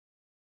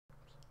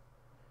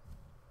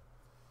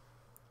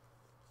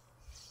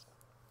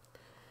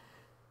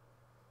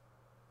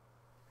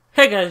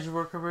Hey guys, your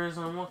worker bears,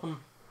 and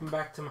welcome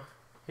back to my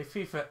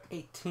FIFA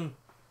 18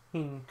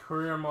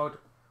 career mode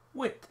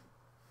with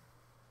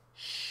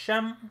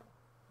Chamois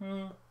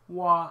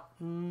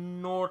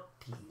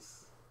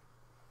Niortais.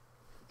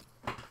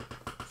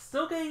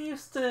 Still getting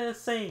used to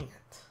saying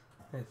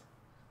it.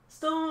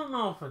 Still don't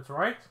know if it's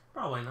right.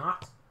 Probably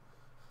not.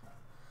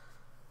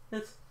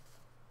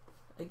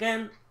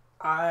 Again,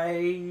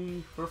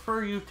 I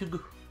refer you to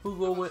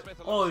Google with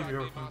all of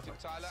your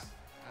complaints.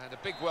 And a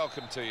big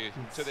welcome to you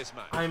to this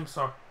match. I'm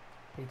sorry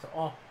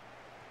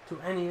to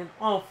any and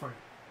all friends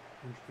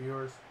and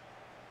viewers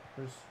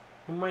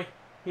who might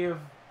be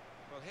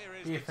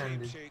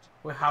offended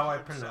with how I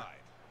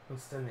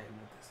pronounce the name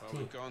of this team.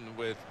 We've gone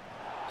with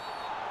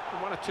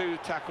one or two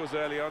tackles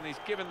early on. He's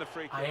given the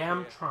free kick. I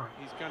am trying.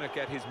 He's going to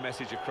get his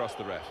message across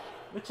the ref.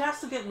 Which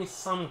has to get me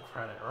some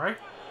credit, right?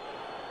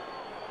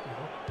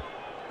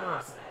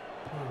 Honestly.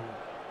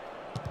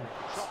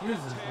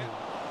 Excuses me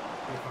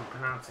if I'm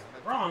pronouncing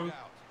it wrong.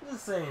 I'm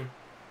just saying,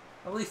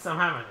 at least I'm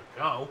having a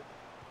go.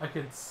 I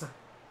could say,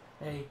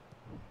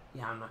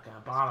 yeah, I'm not gonna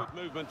bother.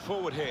 Good movement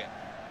forward here.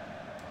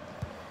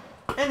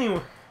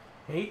 Anyway,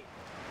 he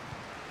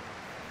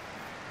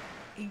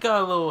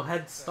got a little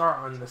head start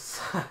on this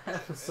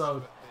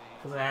episode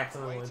because I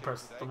accidentally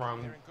pressed the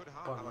wrong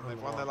button. They've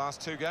won their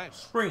last two games.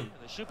 Screen.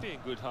 They should be in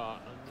good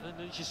heart,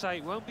 and as you say,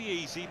 it won't be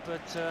easy,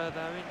 but they're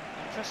in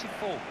impressive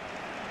form.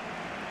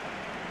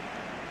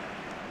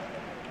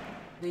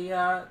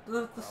 The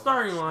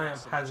starting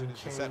lineup hasn't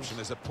changed.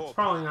 It's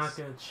probably not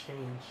going to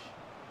change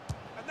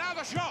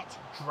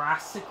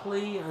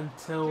drastically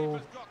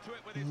until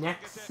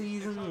next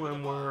season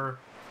when we're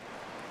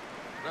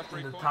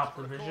in the top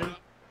division.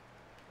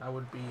 That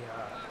would be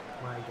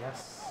my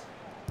guess.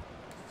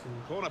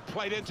 Corner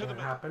played into the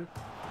happen.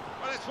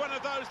 Well, it's one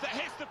of those that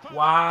hits the post.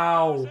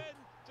 Wow!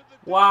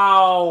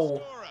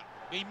 Wow!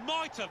 He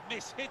might have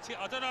mishit it.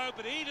 I don't know,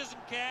 but he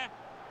doesn't care.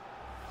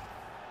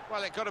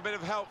 Well, it got a bit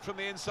of help from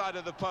the inside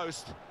of the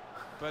post,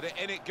 but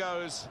in it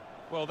goes.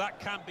 Well, that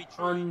can be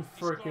true.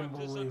 Unfreaking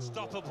believable.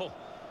 Unstoppable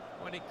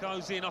when it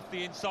goes in off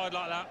the inside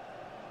like that.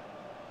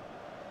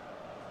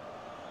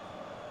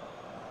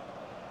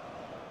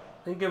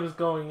 I think it was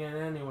going in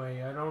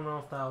anyway. I don't know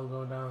if that will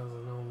go down as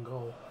an own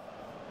goal.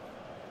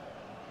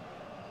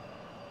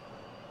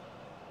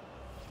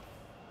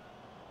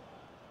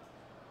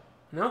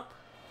 Nope.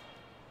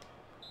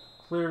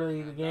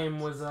 Clearly, the game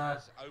was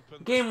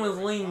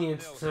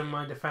lenient to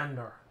my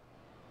defender,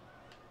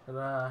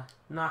 but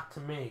not to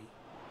me.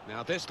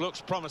 Now this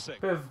looks promising.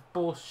 Bit of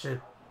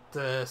bullshit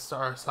to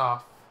start us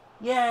off.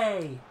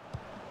 Yay!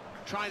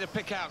 Trying to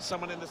pick out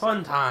someone in the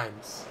fun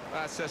times.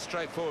 That's a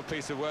straightforward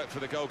piece of work for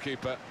the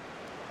goalkeeper.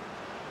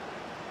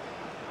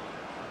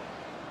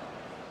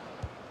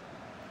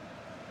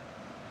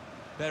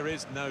 There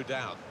is no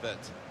doubt that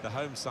the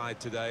home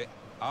side today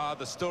are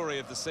the story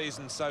of the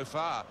season so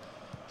far.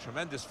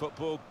 Tremendous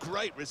football,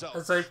 great results.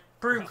 As I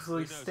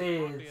previously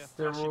stated,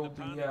 there will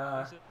be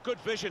good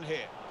vision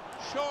here.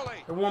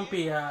 Surely there won't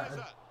be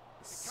a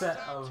set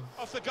of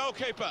off the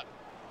goalkeeper.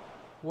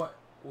 What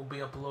will be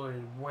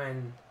uploaded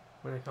when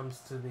it comes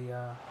to the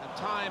and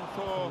time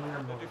for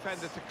the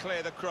defender to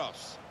clear the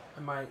cross. I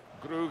might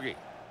Grugi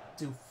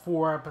do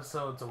 4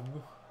 episodes of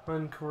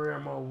one career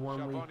mode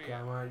one week.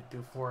 I might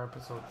do 4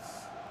 episodes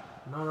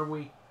another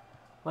week.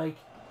 Like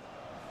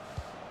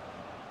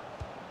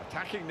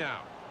attacking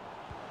now.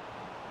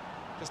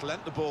 Just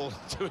lent the ball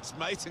to his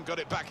mate and got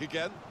it back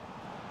again.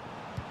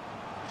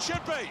 It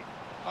should be.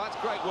 Oh, that's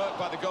great work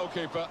by the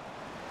goalkeeper.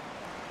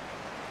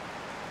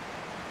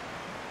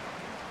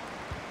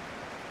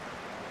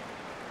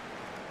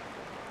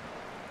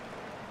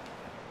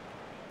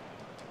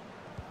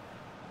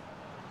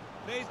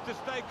 Needs to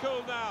stay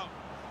cool now.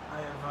 I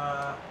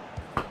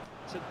have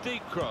It's a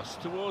deep cross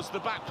towards the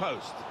back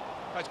post.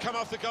 It's come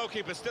off the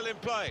goalkeeper, still in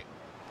play.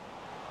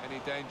 Any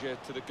danger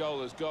to the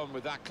goal has gone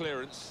with that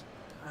clearance.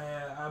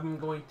 I'm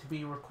going to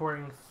be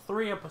recording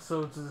 3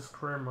 episodes of this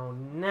career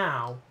mode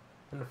now.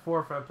 In the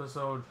 4th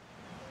episode,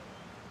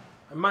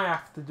 I might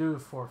have to do the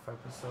 4th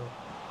episode.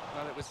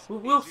 Well, it was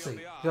we'll see,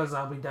 because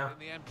I'll be down. In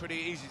the end, pretty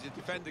easy to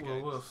defend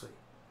against. We'll see.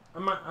 I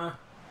might.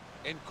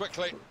 In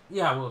quickly.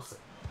 Yeah, we'll see.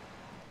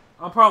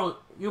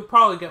 You'll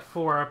probably get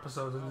 4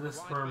 episodes of this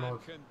career mode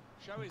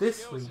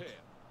this week,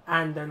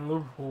 and then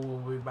Liverpool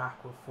will be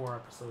back with 4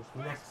 episodes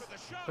next.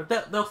 But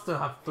they'll still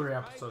have 3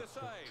 episodes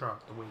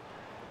throughout the week.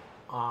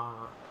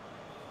 On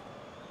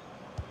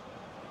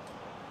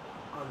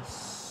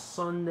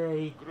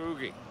Sunday,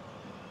 Grugi.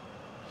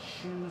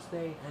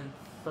 Tuesday, and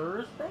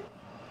Thursday.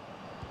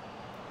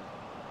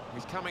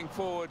 He's coming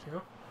forward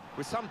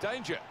with some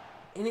danger.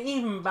 In an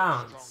even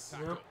balance,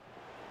 you know.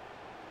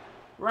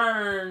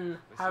 Rather than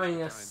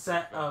having a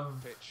set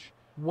of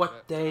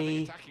what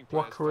day,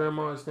 what career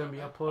mode is going to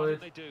be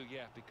uploaded.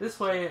 This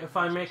way, if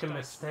I make a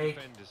mistake,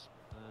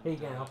 he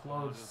can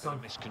upload some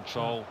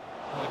miscontrol.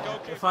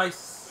 If I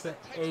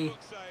say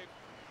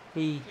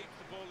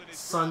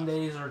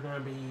Sundays are going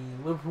to be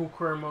Liverpool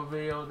career mode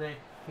video days,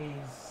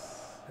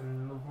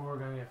 and Liverpool are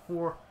going to get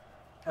 4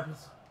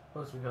 episodes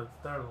Mostly because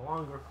they're the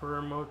longer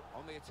career mode.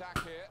 On the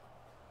attack here.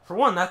 For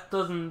one, that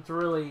doesn't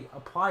really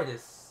apply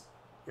this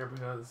year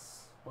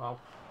because, well,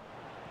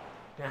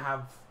 you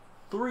have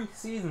 3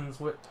 seasons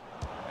with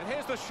And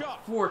here's the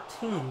shot. 4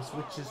 teams,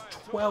 which is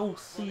 12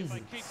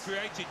 seasons. If they keep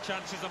creating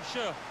chances, I'm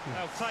sure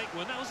they'll take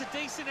one. That was a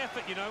decent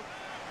effort, you know.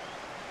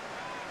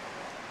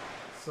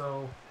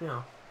 So, you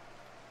know,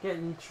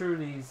 getting through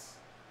these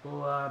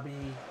will be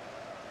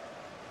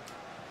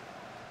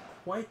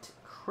quite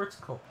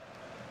critical.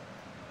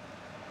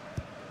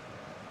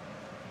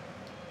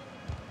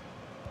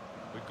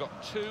 We've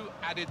got 2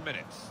 added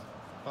minutes.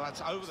 Well,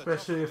 that's over the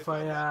Especially if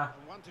I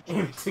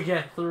aim to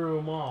get through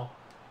them all.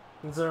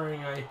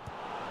 Considering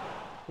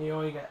you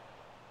only get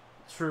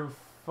through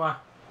 5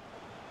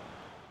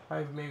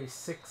 maybe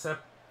 6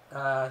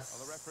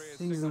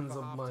 seasons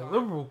of my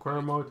Liverpool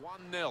career mode.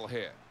 1-0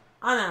 here.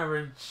 On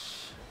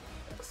average,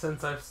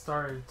 since I've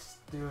started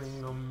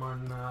doing them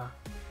on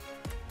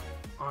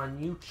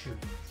YouTube.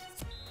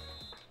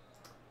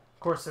 Of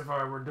course, if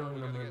I were doing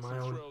them in my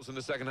own in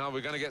the second half, we're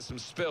going to get some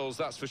spills,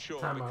 that's for sure.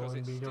 time, I because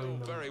wouldn't it's be still doing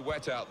them very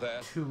wet out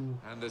there, 2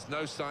 and there's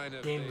no sign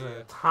of games the at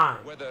a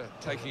time. weather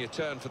taking a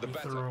turn for the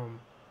Through better. 'em.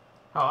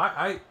 Oh,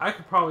 I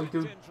could probably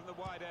do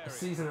a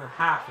season and a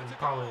half in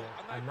probably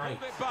a night.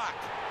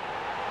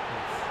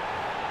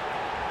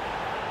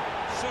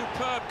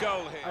 Superb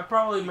goal here. I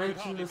probably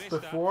mentioned this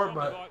before,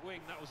 but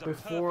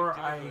before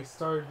I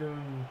started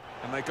doing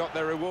And they got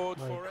their reward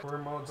my for it. career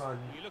modes on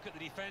You look at the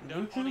defender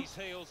YouTube, on his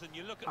heels, and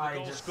you look at I the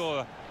goal just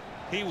scorer.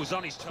 He was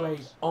on his played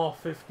toes. all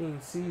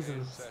 15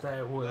 seasons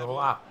that would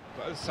allow.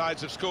 Both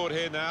sides have scored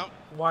here now.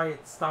 Why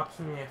it stops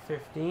me at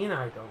 15,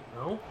 I don't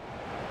know.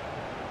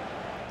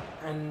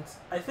 And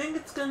I think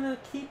it's gonna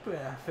keep it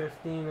at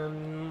 15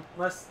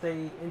 unless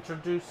they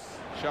introduce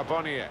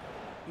Charbonnier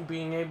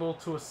being able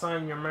to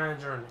assign your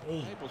manager an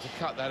age. able to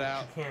cut that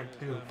out. You can't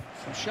do.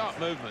 Some sharp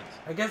movement.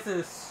 I guess it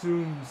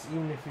assumes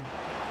even if you.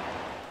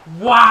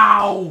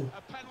 Wow!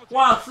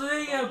 Wow, so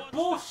they get a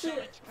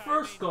bullshit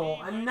first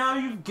goal, and now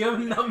you've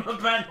given them a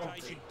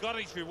penalty.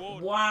 Got his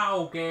reward.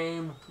 Wow,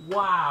 game.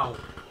 Wow.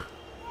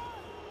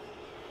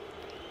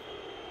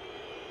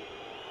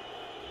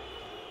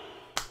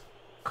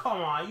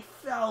 Come on, he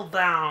fell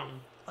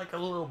down like a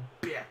little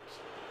bitch.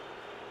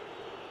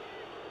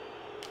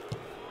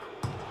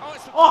 Oh,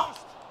 it's the Oh!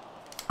 post.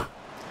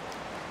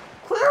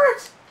 Clear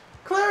it!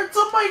 Clear it!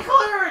 Somebody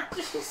clear it!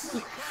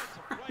 Jesus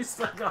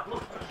Christ, I got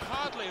it.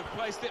 Hardly have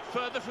placed it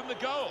further from the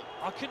goal.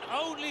 I can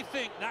only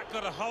think that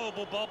got a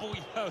horrible bobble.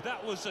 Yo,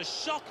 that was a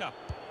shocker.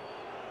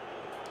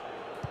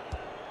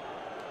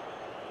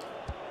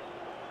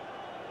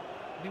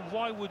 I mean,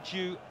 why would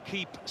you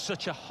keep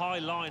such a high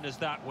line as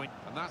that when...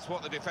 And that's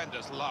what the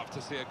defenders love,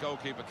 to see a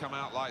goalkeeper come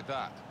out like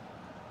that.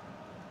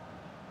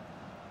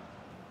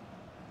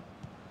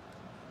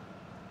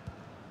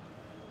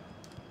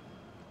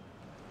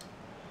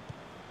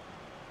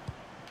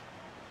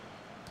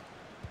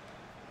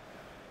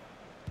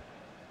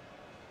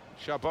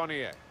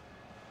 Charbonnier.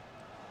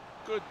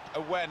 Good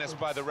awareness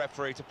by the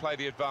referee to play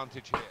the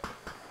advantage here.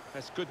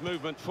 That's good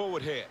movement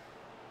forward here.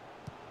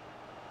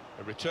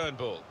 A return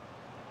ball.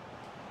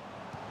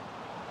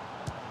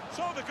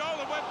 Saw the goal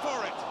and went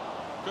for it.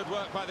 Good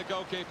work by the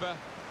goalkeeper.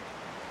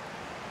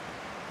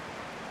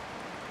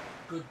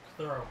 Good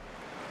throw.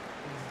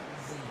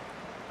 Z.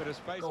 Bit of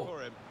space Goal.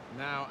 for him.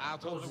 Now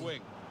out on the Z.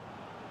 wing.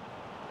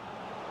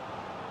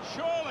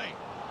 Surely.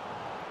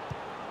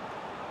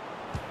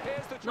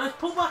 Here's the Nice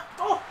pullback.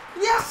 Oh,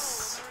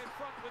 yes! They're in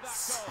front with that goal.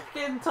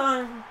 Second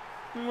time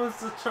was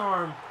the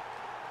charm.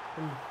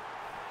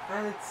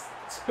 And it's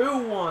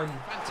 2-1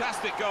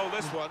 Fantastic goal,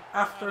 this one.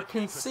 after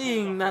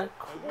conceding that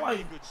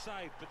quite good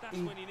save, but that's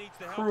a when he needs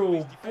the help of cruel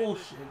his defenders.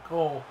 bullshit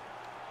goal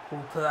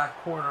to that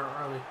corner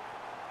early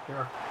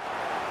here.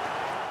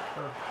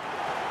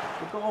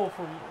 The goal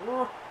from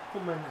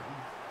Orkelman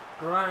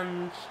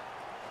Grange.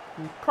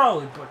 He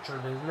probably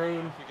butchered his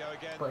name, We go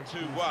again, but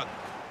 2-1.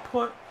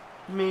 put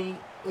me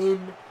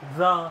in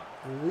the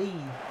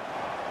lead.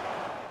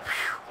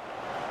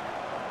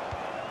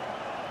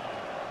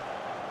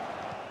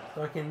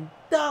 So I can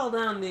dial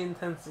down the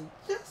intensity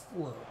just a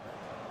little bit.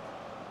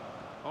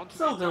 On to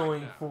Still the attack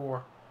going now.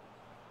 for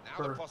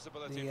Now the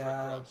possibility the for a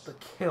cross. the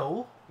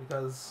kill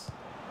because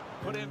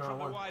Put I do in not from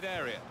the want wide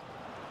area.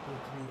 there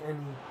to be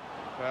any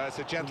It's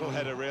a gentle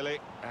header, really,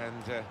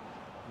 and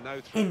no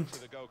threat hint to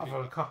the of a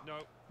goalkeeper. No,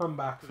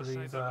 comeback for could have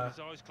saved these that with his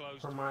eyes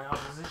closed. for my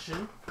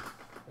opposition.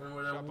 And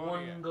with a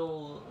Charbonnier.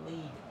 1-goal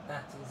lead,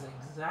 that is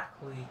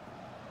exactly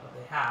what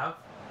they have.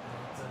 And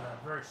it's a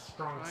very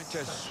strong Trying to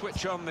set.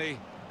 switch on the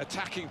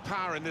attacking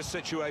power in this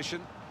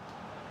situation.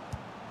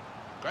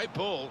 Great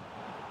ball.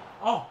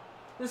 Oh,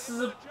 this is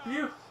a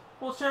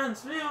beautiful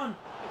chance. Leon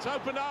It's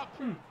opened up.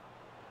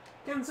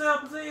 can see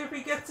if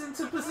he gets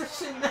into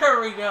position. There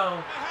we go.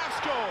 They have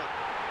scored,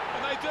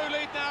 and they do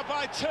lead now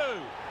by 2.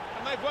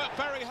 And they've worked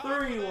very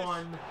hard. for this.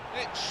 3-1.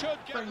 It should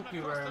get Thank them you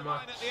across very the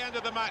line much. at the end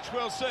of the match.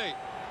 We'll see.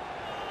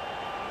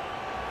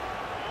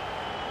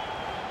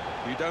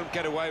 You don't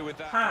get away with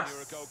that pass. when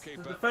you're a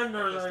goalkeeper. The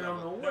defenders, I don't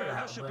know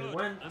where they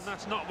went. And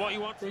that's not what you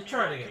want. They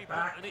tried to get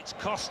back, and it's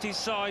cost his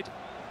side.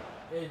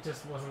 It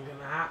just wasn't going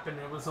to happen.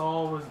 It was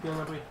always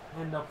going to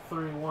end up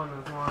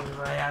 3-1 as long as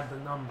I had the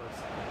numbers.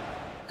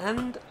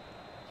 And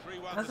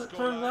as it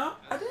turns out,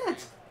 I did.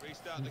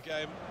 Restart the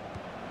game.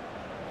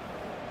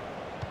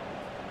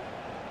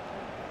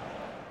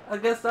 I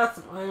guess that's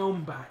my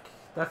own back.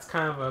 That's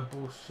kind of a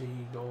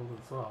bullshit goal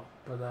as well.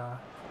 But,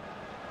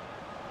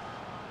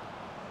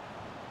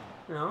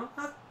 you know,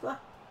 that's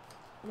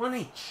one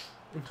each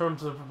in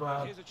terms of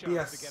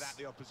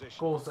BS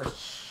goals that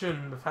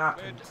shouldn't have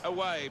happened.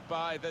 Away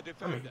by the I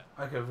defender. mean,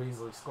 I could have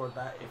easily scored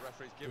that if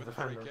the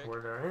defenders were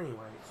there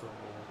anyway, so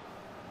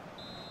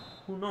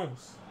who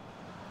knows?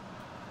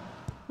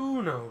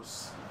 Who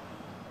knows?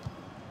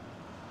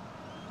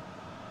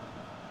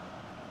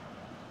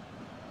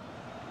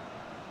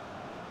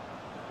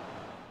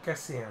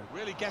 Gessian.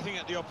 Really getting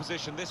at the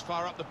opposition this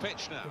far up the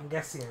pitch now.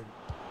 Gessian.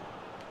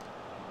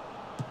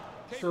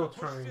 Still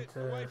trying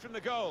to away from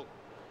the goal.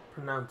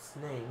 Pronounce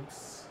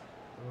names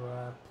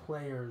of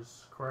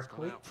players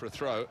correctly. Out for a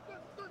throw.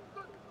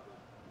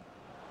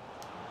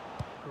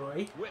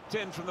 Great. Whipped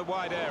in from the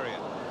wide area.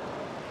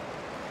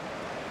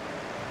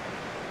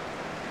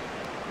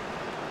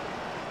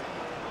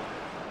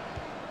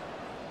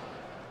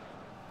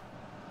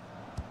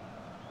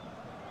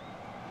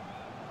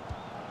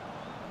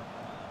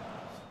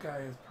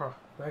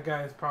 That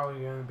guy is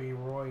probably going to be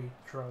Roy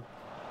Trud.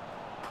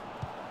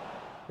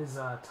 His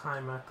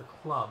time at the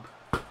club.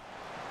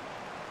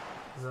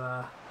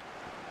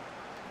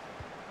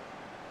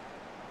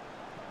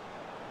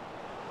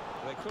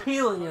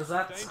 Appealing as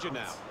that danger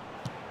now.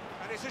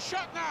 And it's a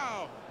shot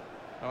now.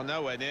 Oh,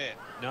 nowhere near.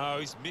 No,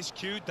 he's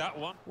miscued that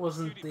one.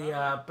 Wasn't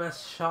the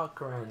best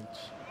shot range.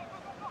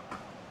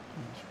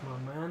 My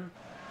man.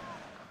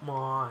 Come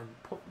on,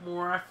 put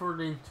more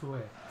effort into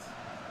it.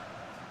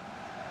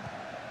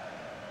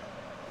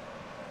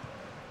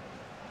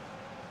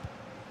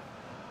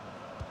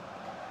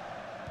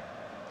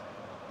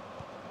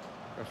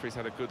 Referee's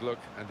had a good look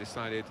and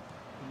decided,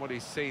 from what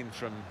he's seen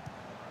from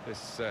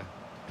this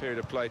period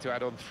of play, to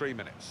add on 3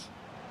 minutes.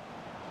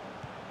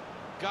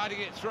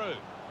 Guiding it through.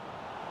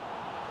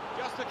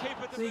 Just to keep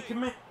it. So he can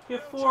make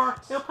it 4.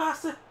 He'll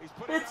pass it.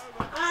 It's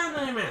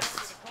and he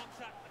missed.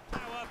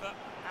 Power, but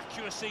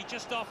accuracy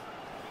just off.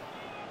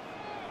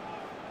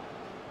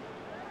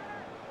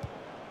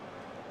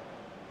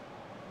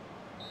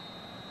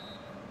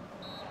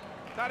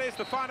 That is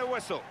the final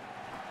whistle.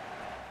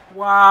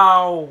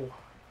 Wow.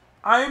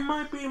 I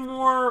might be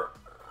more.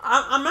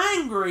 I'm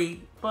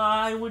angry, but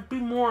I would be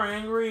more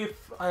angry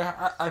if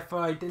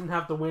I didn't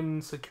have the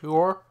win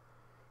secure.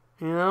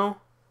 You know,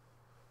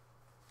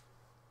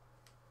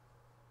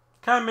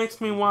 kind of makes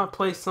me want to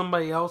play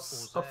somebody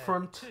else up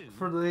front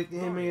for the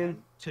game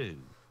again.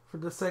 For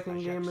the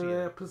second game of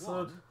the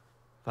episode.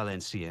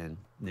 Valenciennes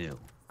 0.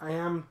 I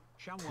am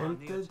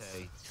tempted.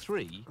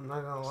 3. I'm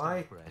not gonna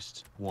lie.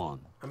 Brest 1.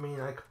 I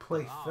mean, I could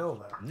play Phil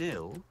there.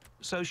 0.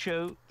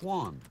 Sochaux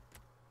 1.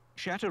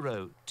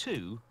 Châteauroux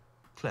 2,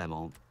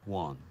 Clermont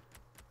 1.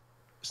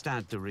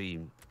 Stade de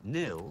Reims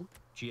 0,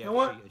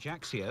 GFC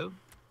Ajaccio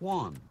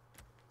 1.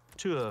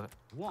 Tours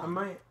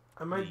 1.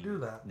 I might do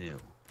that. 0.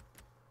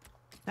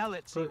 Now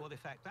let's see what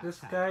effect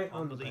that's guy had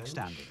on the league bench.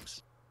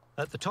 standings.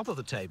 At the top of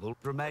the table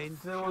remain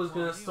Phil was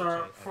going to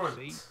start up front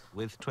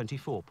with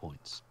 24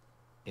 points.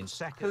 In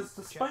second, because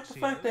despite the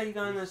fact that he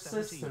got an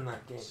assist in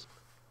that game.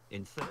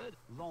 In third,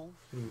 Lens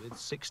with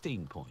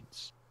 16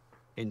 points.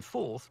 In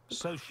fourth,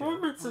 Sochaux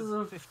Performances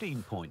with of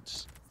 15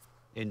 points.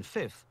 In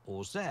fifth,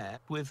 Auxerre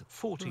with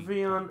 14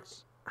 Vion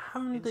points.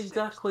 haven't In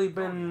exactly sixth,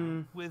 been.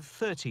 Lorient with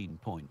 13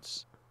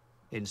 points.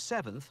 In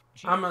seventh,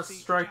 I'm a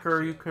GFC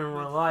striker you Ajaccio can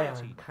with rely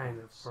 13 on kind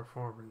of points.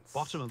 performance.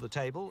 Bottom of the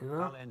table, You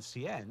know?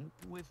 Valenciennes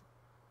with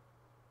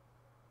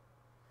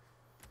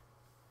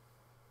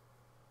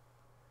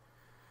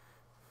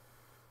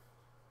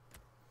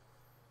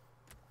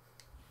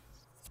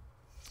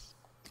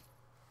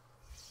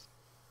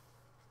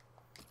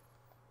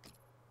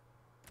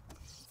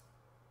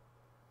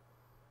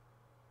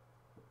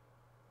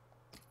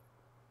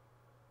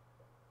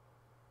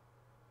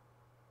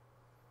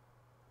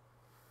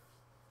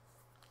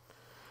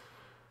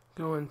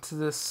Go into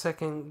the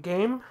second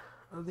game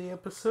of the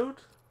episode.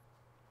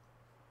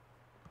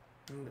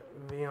 And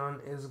Vion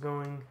is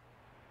going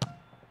to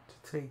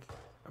take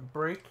a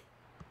break.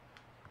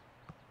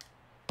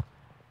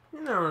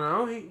 You never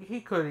know.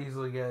 He could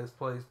easily get his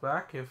place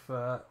back if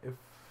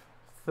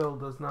Phil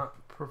does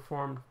not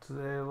perform to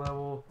the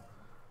level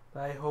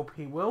that I hope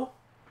he will.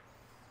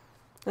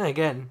 And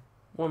again,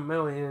 1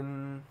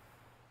 million.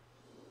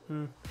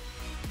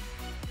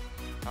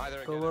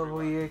 The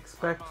level you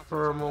expect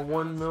from a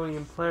 1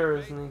 million player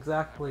isn't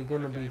exactly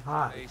going to be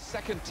high.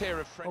 Second tier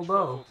of French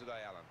Although, football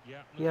today, Alan.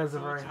 Yeah, he has a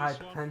very forward to high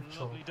this one.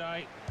 potential. Lovely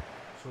day.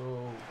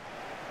 So,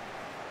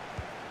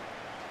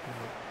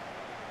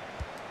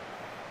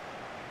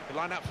 The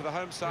line up for the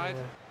home side.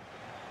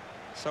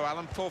 So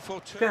Alan,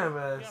 4-4-2. Kind of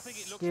a Yeah, I think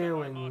it looks that way,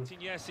 scaling Martin.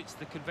 Yes, it's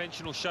the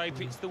conventional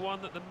shape. It's the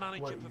one that the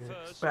manager what you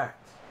prefers.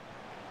 expect.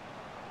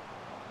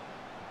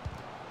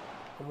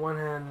 On one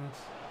hand,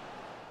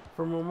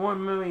 from a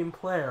 1 million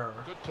player,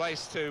 Good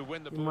place to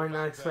win the you ball might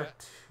not back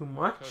expect too there,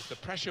 much. because the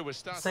pressure was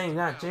starting Saying to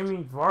that, mount.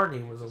 Jamie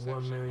Vardy was a 1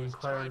 Interception million was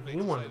player and timely, he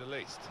to won say the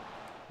least.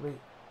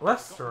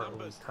 Leicester Got League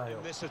numbers title.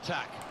 in this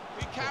attack.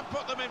 He can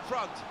put them in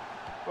front.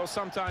 Well,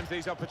 sometimes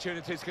these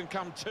opportunities can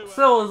come too early.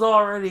 Phil has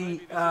already Maybe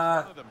this is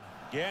one of them.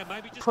 Yeah,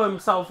 maybe just put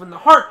himself in the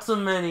hearts of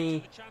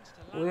many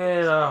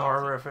with a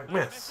horrific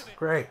miss.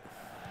 Great.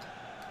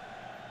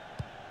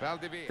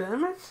 Valdivia. Did I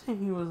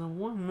mention he was a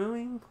 1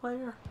 million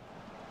player?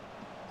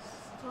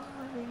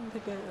 Starting to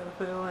get a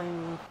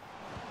feeling.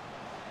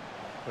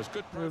 There's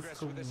good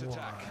progress with this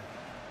attack.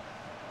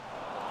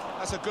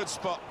 That's a good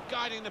spot,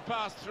 guiding the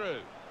pass through.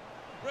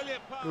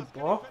 Brilliant pass. Good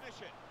Can ball. he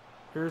finish it?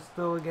 Here's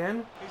still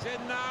again. He's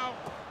in now.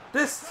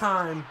 This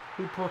time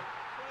he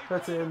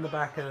puts it in the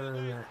back of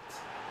the net.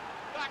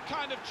 That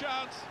kind of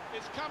chance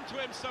has come to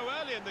him so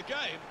early in the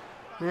game.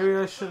 Maybe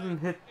I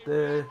shouldn't hit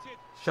the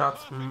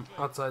shots from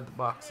outside the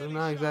box. They've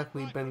not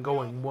exactly been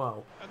going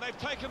well. And they've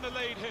taken the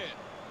lead here.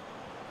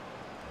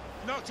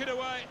 Knocked it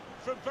away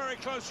from very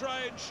close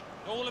range.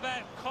 All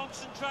about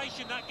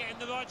concentration, not getting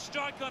the right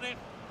strike on it.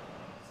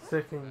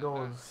 Second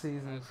goal of the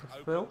season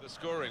for Phil. The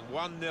scoring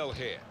 1-0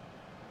 here.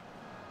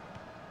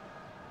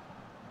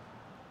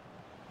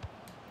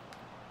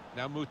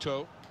 Now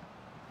Muto.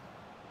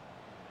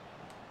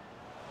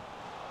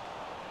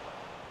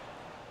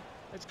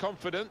 It's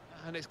confident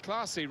and it's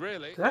classy,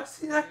 really. Did I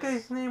see that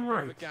guy's name A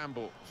right?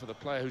 gamble for the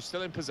player who's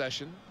still in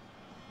possession.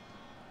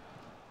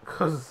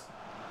 Because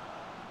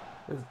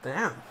it's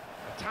damn.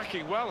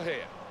 Attacking well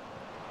here.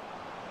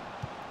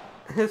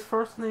 His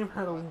first name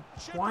had a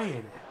Y in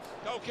it.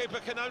 Goalkeeper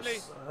can only...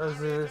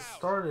 As it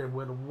started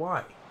with a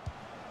Y.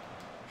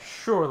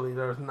 Surely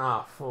there's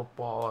not a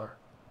footballer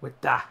with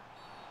that.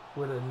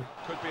 With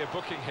Could be a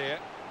booking here.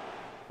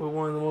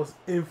 one of the most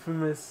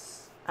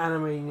infamous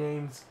anime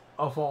names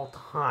of all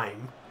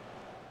time.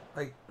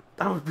 Like,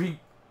 that would be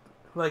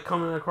like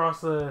coming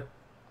across a...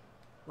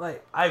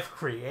 Like, I've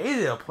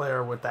created a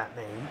player with that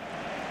name.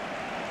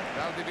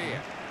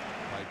 Valdivia.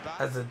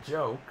 As a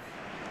joke.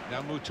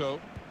 Now Muto.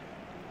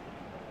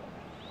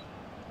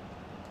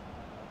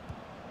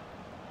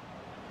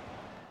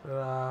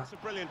 It's a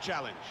brilliant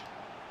challenge.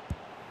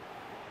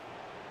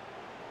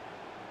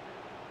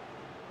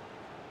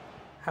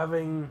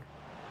 Having...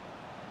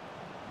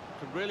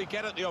 Can really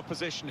get at the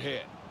opposition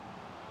here.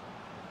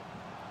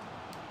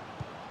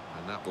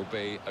 And that will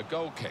be a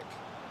goal kick.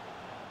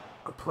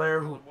 a player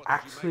who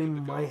actually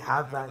might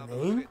have that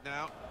name,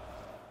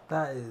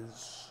 that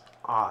is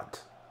odd.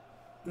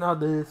 Now,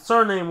 the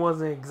surname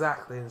wasn't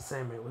exactly the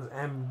same. It was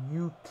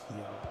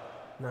M-U-T-O,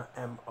 not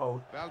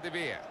M-O-T-O.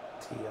 Valdivia.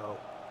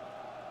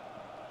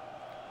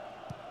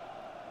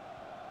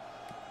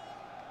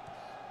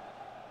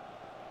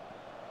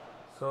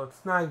 So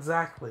it's not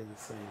exactly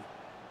the same.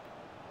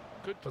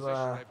 Good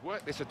position. They've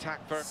worked this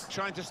attack for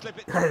trying to slip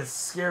it. That is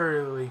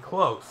scarily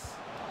close.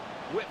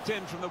 Whipped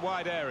in from the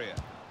wide area.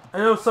 I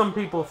know some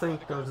people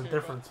think there's a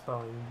different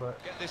spelling,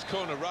 but Get this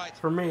corner right.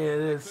 for me it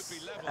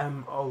is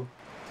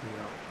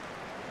M-O-T-O.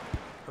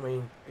 I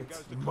mean,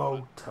 it's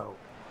Moto.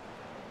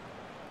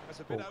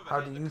 Oh,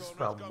 how do you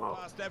spell Mo?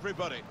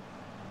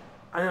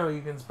 I know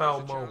you can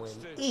spell Mo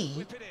in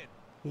E,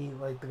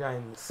 like the guy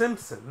in The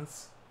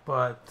Simpsons,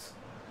 but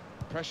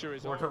Pressure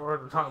is we're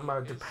talking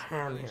about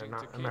Japan here,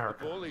 not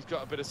America. He's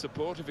got a bit of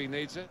support if he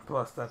needs it.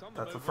 Plus, that's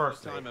the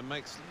first time name. and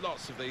makes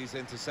lots of these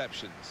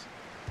interceptions.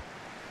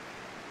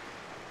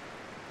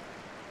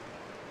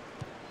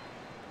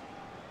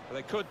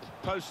 They could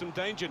pose some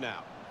danger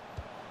now.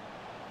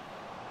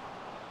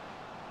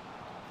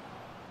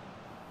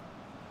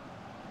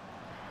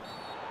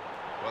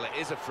 Well, it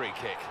is a free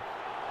kick,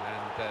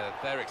 and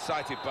they're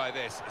excited by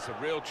this. It's a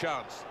real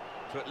chance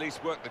to at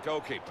least work the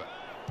goalkeeper.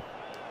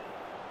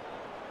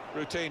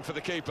 Routine for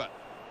the keeper.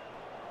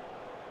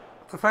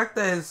 The fact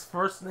that his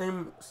first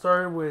name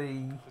started with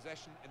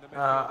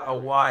a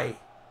Y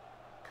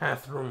kind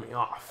of threw me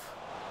off.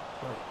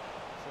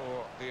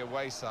 For the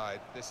away side,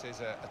 this is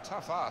a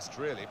tough ask,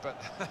 really,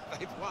 but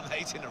they've won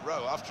 8 in a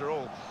row after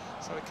all,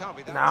 so it can't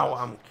be that Now tough.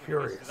 I'm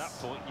curious. At that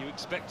point, you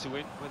expect to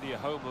win, whether you're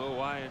home or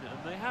away, and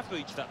they have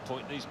reached that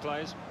point, these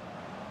players.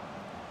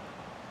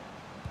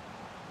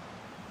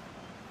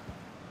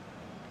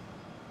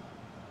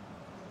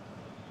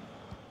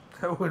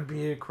 That would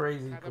be a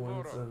crazy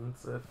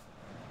coincidence if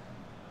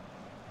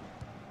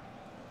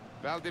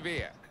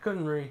Valdivia. I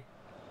couldn't read.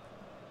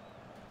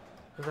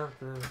 I'd have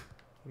to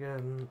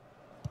again.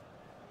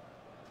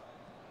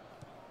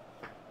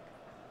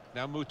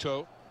 Now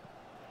Muto.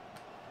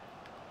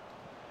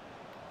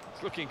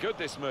 It's looking good,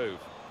 this move.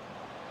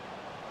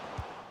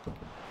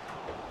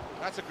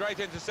 That's a great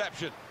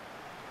interception.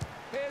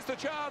 Here's the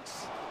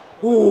chance.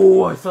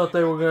 Oh, I thought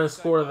they were going to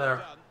score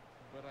there.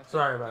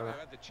 Sorry about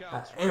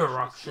that.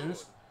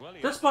 Interruptions.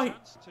 Despite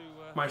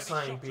my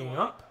sign being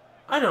up,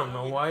 I don't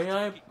know why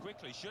I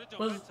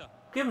was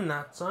given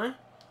that sign.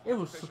 It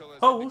was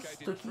supposed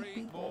to keep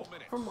people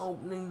from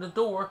opening the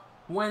door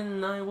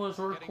when I was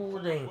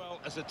recording. Well,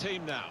 as a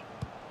team now.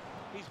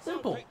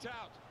 Simple.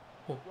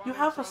 You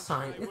have a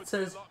sign. It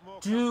says,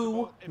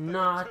 "Do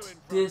not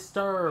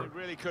disturb." It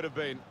really could have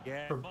been.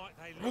 Yeah,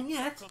 And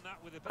yet,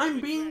 I'm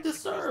being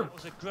disturbed. That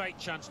was a great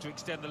chance to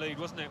extend the lead,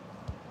 wasn't it?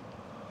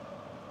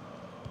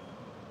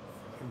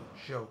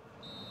 Joke.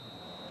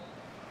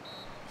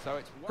 So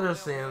it's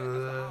That's the end of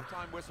the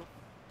half-time whistle.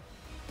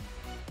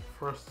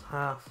 first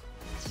half.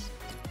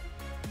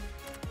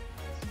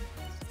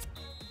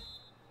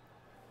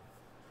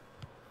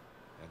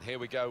 And here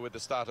we go with the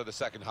start of the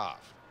second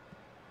half.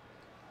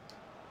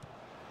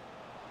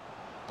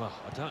 Well,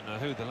 I don't know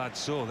who the lad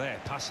saw there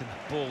passing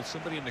the ball.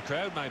 Somebody in the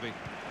crowd, maybe.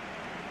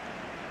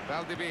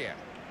 Valdivia.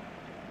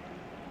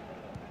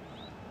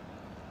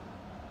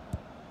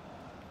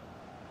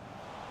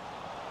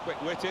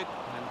 Quick-witted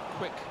and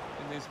quick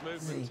in his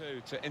movement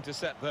too to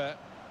intercept there.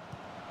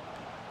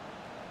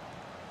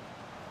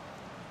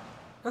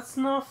 That's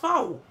not a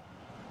foul.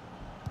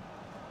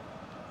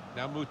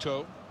 Now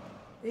Muto.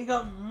 He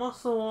got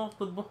muscle off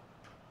the ball.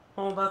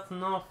 Oh, that's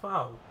not a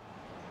foul.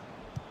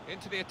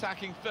 Into the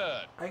attacking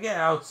third. I get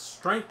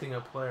out-strengthening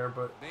a player,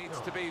 but Needs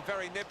to be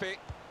very nippy.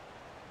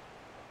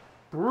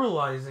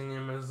 brutalizing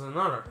him is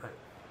another thing.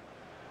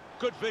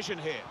 Good vision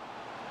here.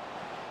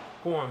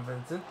 Go on,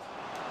 Vincent.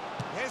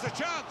 Here's a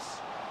chance.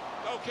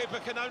 Goalkeeper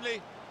can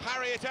only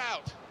parry it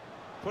out.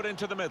 Put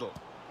into the middle.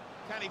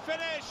 Can he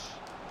finish?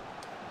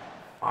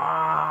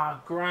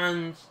 Ah,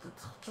 Grant, the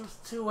touch was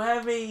too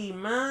heavy,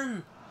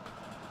 man.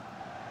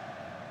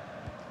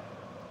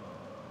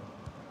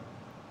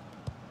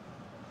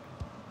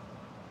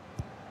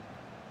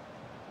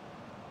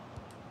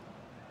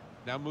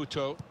 Now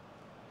Muto.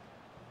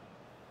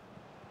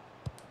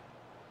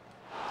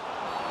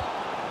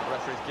 The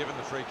referee's given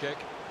the free kick.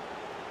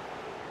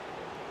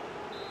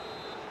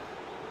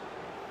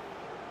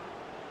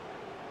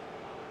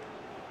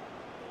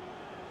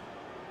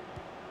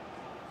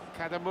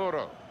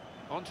 Cadamuro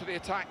onto the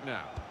attack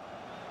now.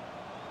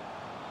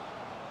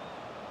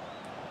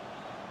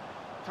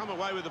 Come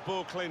away with the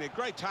ball cleanly.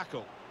 Great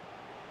tackle.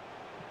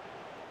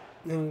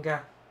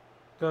 Inga.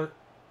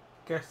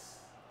 Guess.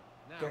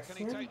 Now can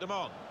he take them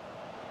on?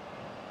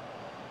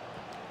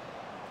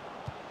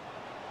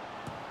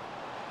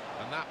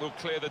 And that will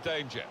clear the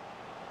danger.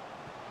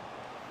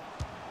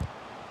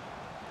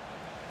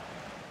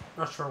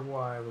 Not sure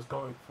why I was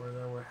going for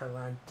there with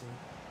Helante.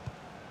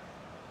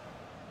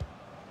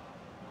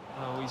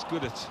 Oh, he's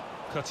good at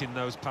cutting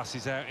those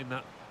passes out in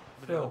that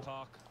middle of the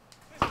park.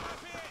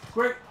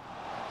 Great.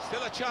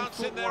 Still a chance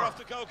in there off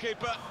the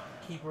goalkeeper.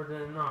 Keeper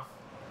did enough.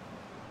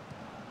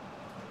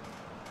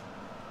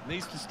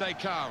 Needs to stay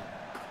calm.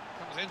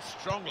 Comes in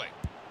strongly.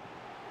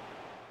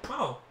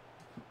 Oh,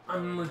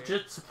 I'm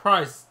legit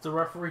surprised the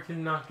referee did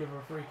not give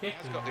a free kick.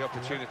 He's got the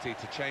opportunity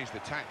to change the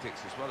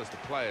tactics as well as the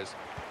players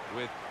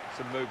with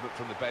some movement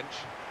from the bench.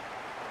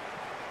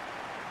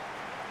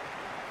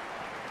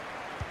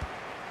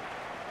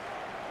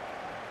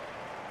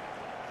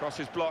 Cross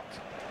is blocked.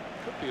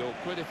 Could be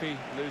awkward if he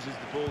loses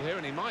the ball here,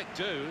 and he might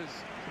do. There's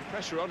some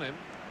pressure on him.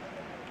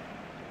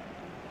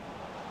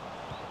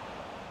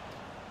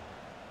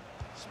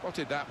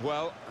 Spotted that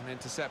well and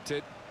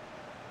intercepted.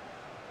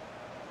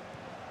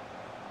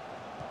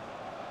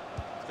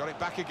 He's got it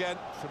back again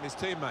from his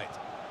teammate.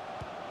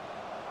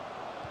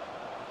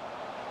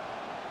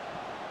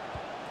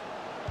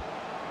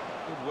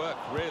 Good work,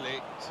 really,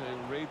 to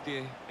read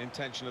the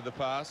intention of the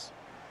pass.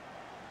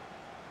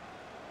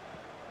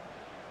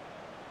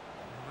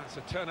 That's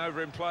a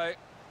turnover in play.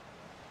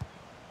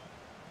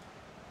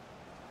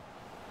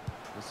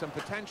 There's some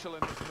potential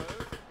in this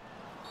move.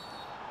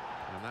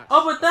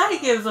 Oh, but that he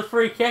gives a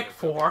free kick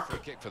for. Free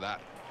kick for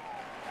that.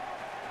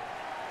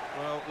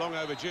 Well, long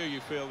overdue, you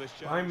feel, this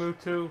change. I move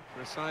to.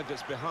 For a side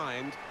that's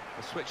behind.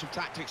 A switch of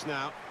tactics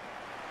now.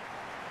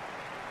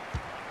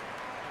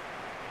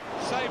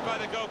 Saved by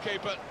the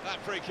goalkeeper, that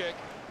free kick.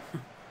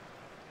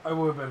 I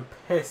would have been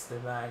pissed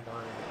if that had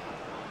gone in.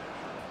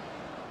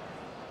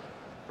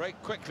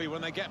 Break quickly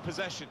when they get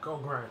possession. Go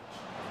Grant.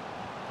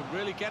 Could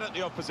really get at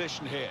the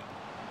opposition here.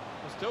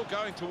 We're still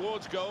going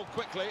towards goal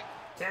quickly.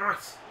 Damn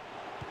it.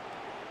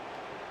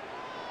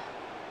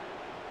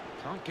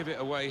 Can't give it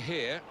away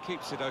here.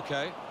 Keeps it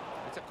okay.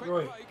 It's a quick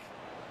break.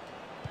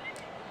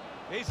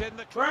 He's in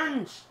the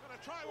Grant.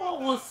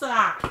 What was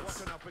that?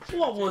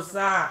 What was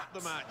that?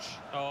 The match.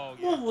 Oh,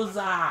 yeah. What was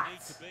that?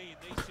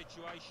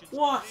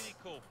 What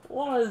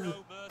was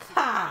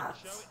that?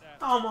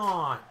 Come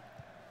on.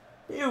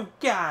 You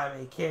gotta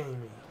be kidding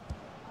me.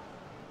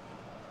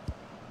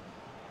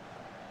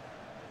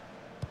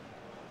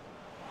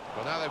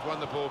 Well, now they've won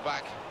the ball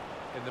back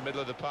in the middle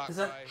of the park. Is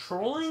that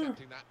trolling?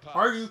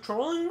 Are you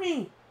trolling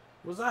me?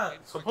 Was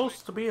that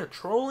supposed to be a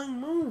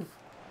trolling move?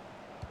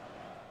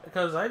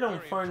 Because I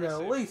don't find it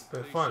at least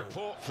bit funny.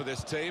 Support for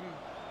this team.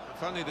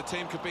 If only the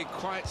team could be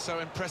quite so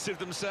impressive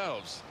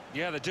themselves.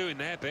 Yeah, they're doing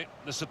their bit.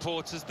 The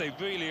supporters, they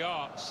really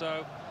are.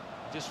 So,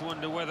 just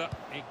wonder whether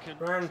it can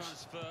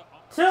transfer.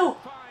 Two.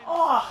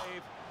 Oh.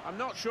 I'm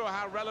not sure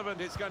how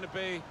relevant it's going to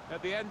be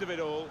at the end of it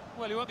all.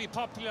 Well, he won't be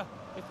popular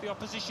if the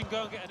opposition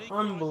go and get an equaliser.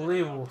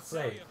 Unbelievable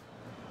save.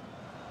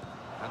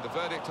 And the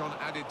verdict on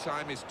added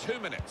time is 2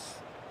 minutes.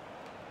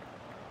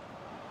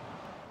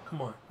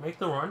 Come on, make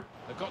the run.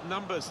 They've got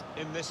numbers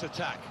in this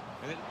attack.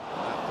 That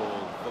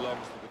ball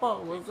belongs to the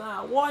What was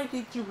that? Why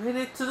did you hit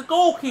it to the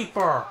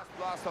goalkeeper?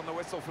 blast on the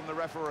whistle from the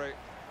referee.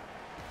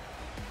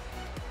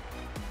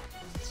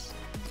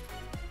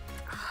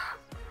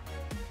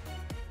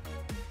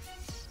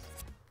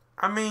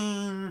 I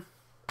mean,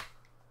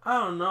 I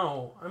don't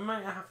know. I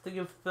might have to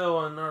give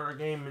Phil another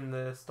game in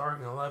the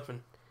starting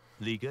 11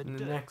 Liga in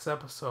the next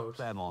episode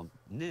Clermont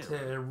nil.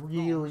 to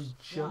really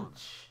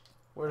judge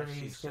whether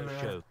he's going to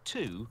Sochaux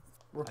 2,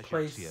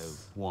 replace... Ajaccio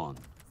 1.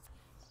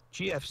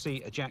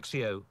 GFC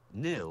Ajaccio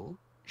nil,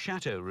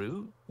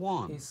 Châteauroux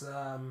 1. He's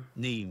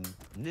Nîmes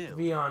nil.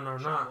 Vion or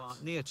Chamois not.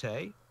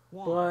 Niortais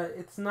 1. But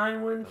it's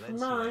 9 wins from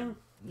 9.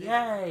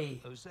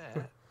 Yay!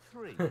 Auxerre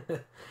 3.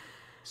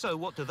 So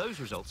what do those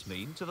results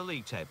mean to the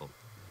league table?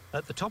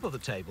 At the top of the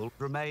table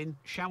remain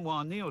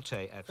Chamois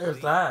Niortais There's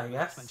FC that, I with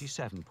guess.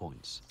 27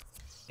 points.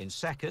 In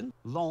second,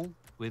 Lens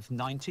with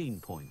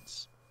 19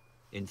 points.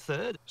 In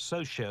third,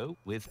 Sochaux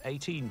with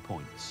 18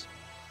 points.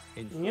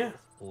 In fourth,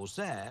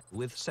 Auxerre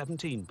with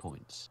 17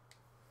 points.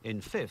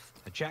 In fifth,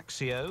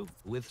 Ajaccio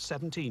with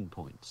 17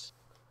 points.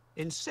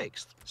 In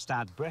sixth,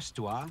 Stade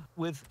Brestois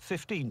with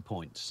 15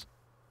 points.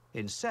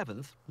 In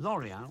seventh,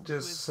 Lorient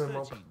Just with sum 13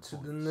 up to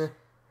points. the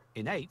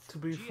In eighth, to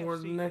be for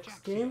the GFC next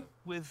Ajaccio game?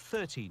 with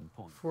 13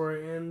 points. Before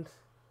I end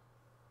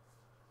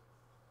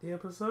the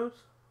episode.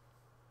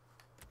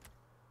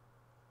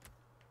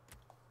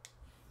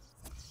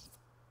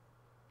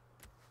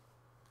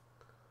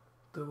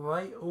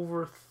 Delight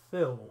over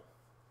Phil.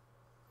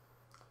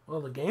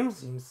 Well, the game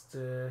seems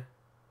to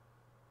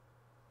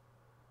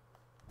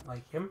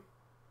like him,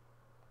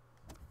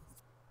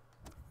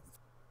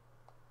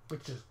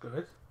 which is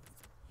good.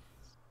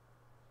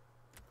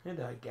 And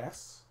I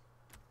guess.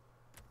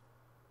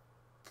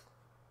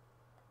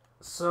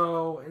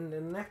 So, in the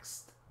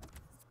next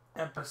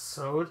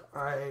episode,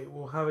 I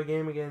will have a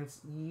game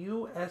against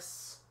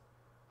US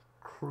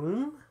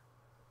Cream?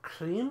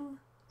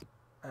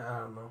 I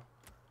don't know.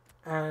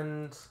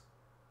 And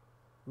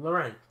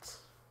Laurent.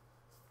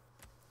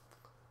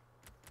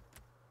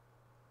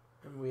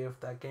 And we have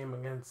that game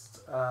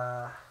against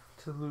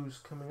Toulouse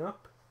coming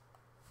up.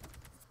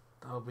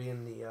 That'll be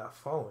in the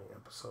following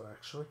episode,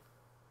 actually.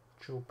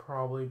 Which will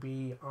probably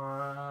be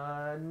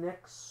on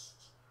next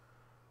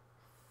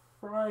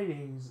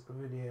Friday's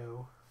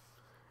video.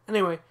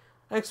 Anyway,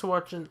 thanks for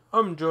watching.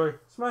 I'm Joy.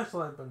 Smash the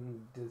like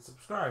button to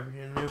subscribe if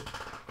you're new.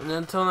 And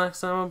until next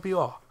time, I hope you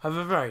all have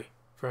a very,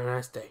 very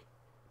nice day.